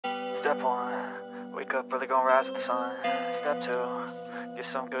Step 1, wake up early, gonna rise with the sun. Step 2, get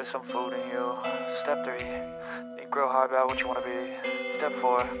some good, some food in you. Step 3, think real hard about what you wanna be. Step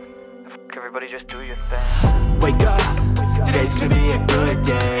 4, everybody just do your thing. Wake up, today's gonna be a good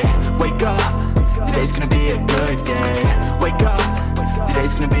day. Wake up, today's gonna be a good day. Wake up,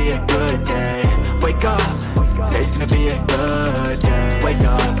 today's gonna be a good day. Wake up, today's gonna be a good day. Wake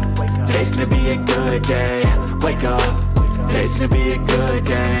up, today's gonna be a good day. Wake up, today's gonna be a good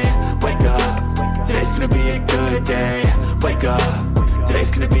day. Wake up, today's gonna be a good day. Wake up,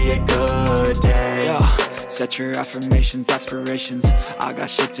 today's gonna be a good day. Yo, set your affirmations, aspirations. I got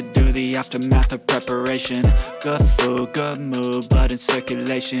shit to do, the aftermath of preparation. Good food, good mood, blood in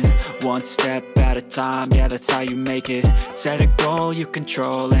circulation. One step at a time, yeah, that's how you make it. Set a goal you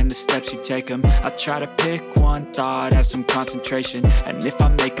control and the steps you take them. I try to pick one thought, have some concentration. And if I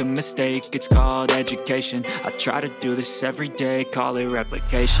make a mistake, it's called education. I try to do this every day, call it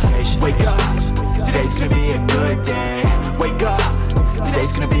replication. Wake up, today's gonna be a good day. Wake up,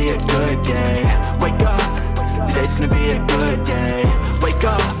 today's gonna be a good day. Wake up, today's gonna be a good day. Wake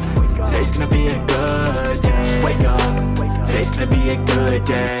up, today's gonna be a good day. Wake up, today's gonna be a good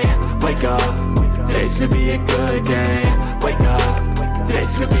day. Wake up, today's gonna be a good day. Wake up,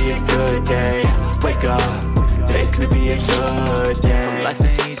 today's gonna be a good day. Wake up, today's gonna be a good day. So life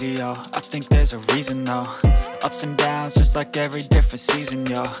ain't easy, yo, I think there's a reason though. Ups and downs, just like every different season,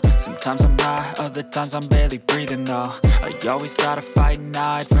 yo. Sometimes I'm high, other times I'm barely breathing, though. I always gotta fight and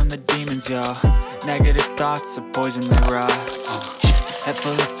hide from the demons, yo. Negative thoughts are poison that ride. Head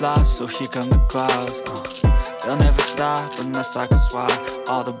full of flies, so here come the clouds. They'll never stop unless I can swap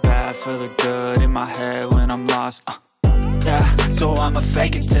all the bad for the good in my head when I'm lost. Yeah, so I'ma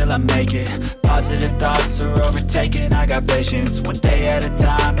fake it till I make it. Positive thoughts are overtaken, I got patience. One day at a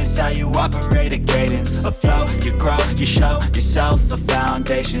time is how you operate a cadence. A flow, you grow, you show yourself a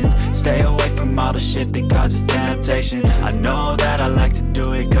foundation. Stay away from all the shit that causes temptation. I know that I like to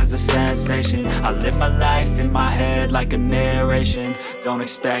do it cause it's sensation. I live my life in my head like a narration. Don't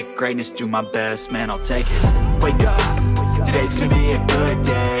expect greatness, do my best, man, I'll take it. Wake up, today's gonna be a good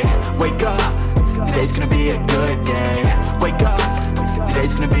day. Wake up, today's gonna be a good day. Wake up,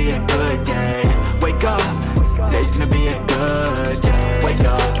 today's gonna be a good day. Wake up, today's gonna be a good day. Wake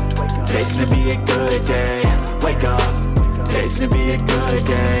up, today's gonna be a good day. Wake up, today's gonna be a good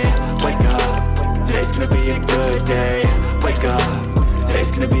day. Wake up, today's gonna be a good day. Wake up,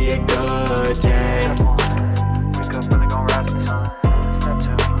 today's gonna be a good day. Wake up early, gonna rise with the sun. Step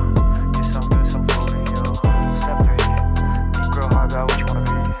 2, get some good, some food in you. Step 3, think real hard about what you wanna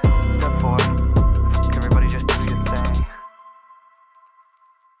be. Step 4, everybody just do your thing.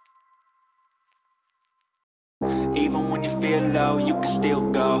 Even when you feel low, you can still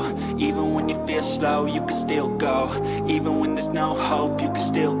go. Even when you feel slow, you can still go. Even when there's no hope, you can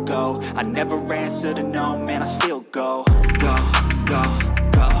still go. I never answer to no, man, I still go. Go, go,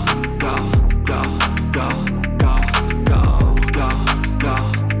 go, go, go, go, go, go, go, go,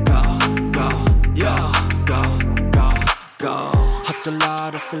 go, go, yo, go, go, go. Hustle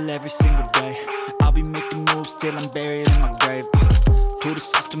hard, hustle every single day. I'll be making moves till I'm buried in my grave. To the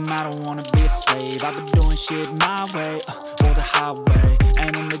system, I don't wanna be a slave. I've been doing shit my way, or the highway.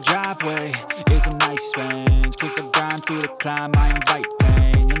 And in the driveway is a nice range. Cause I grind through the climb, I invite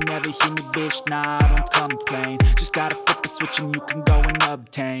pain. You'll never hear me, bitch, nah, I don't complain. Just gotta flip the switch and you can go and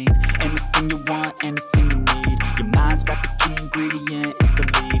obtain anything you want, anything you need. Your mind's got the key ingredient, it's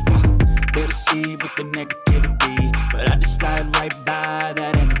belief. They deceive with the negativity, but I just slide right by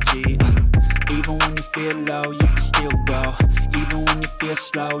that energy. Even when you feel low, you can still go. Even when you feel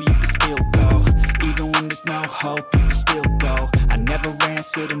slow, you can still go. Even when there's no hope, you can still go. I never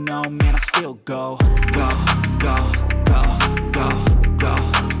answer to no, man, I still go. Go, go, go, go, go, go,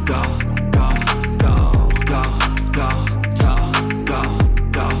 go, go, go, go,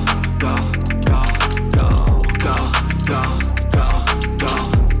 go, go, go,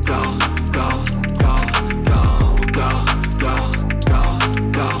 go,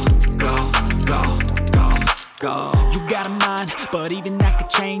 go, go, go, go. You got a mind, but even that could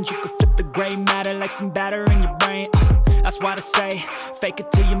change. You could flip the gray matter like some batter in your brain. That's why they say, fake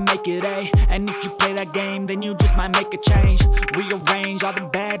it till you make it A. And if you play that game, then you just might make a change. Rearrange all the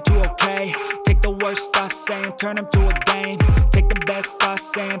bad to okay. Take the worst thoughts saying, turn them to a game. Take the best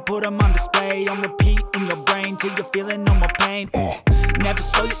thoughts saying, put them on display. On repeat in your brain till you're feeling no more pain. Never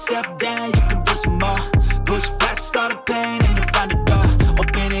slow yourself down, you can do some more. Push past all the pain and you'll find a door.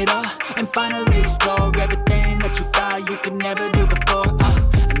 Open it up and finally explore everything that you thought you could never do before.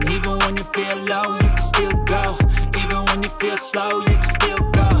 And even when you feel low, you can still go. Even when you feel slow, you can still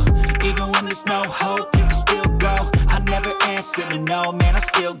go. Even when there's no hope, you can still go. I never answer to no, man, I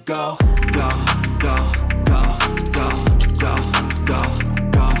still go, go, go, go, go, go, go,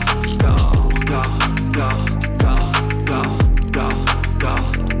 go, go, go, go.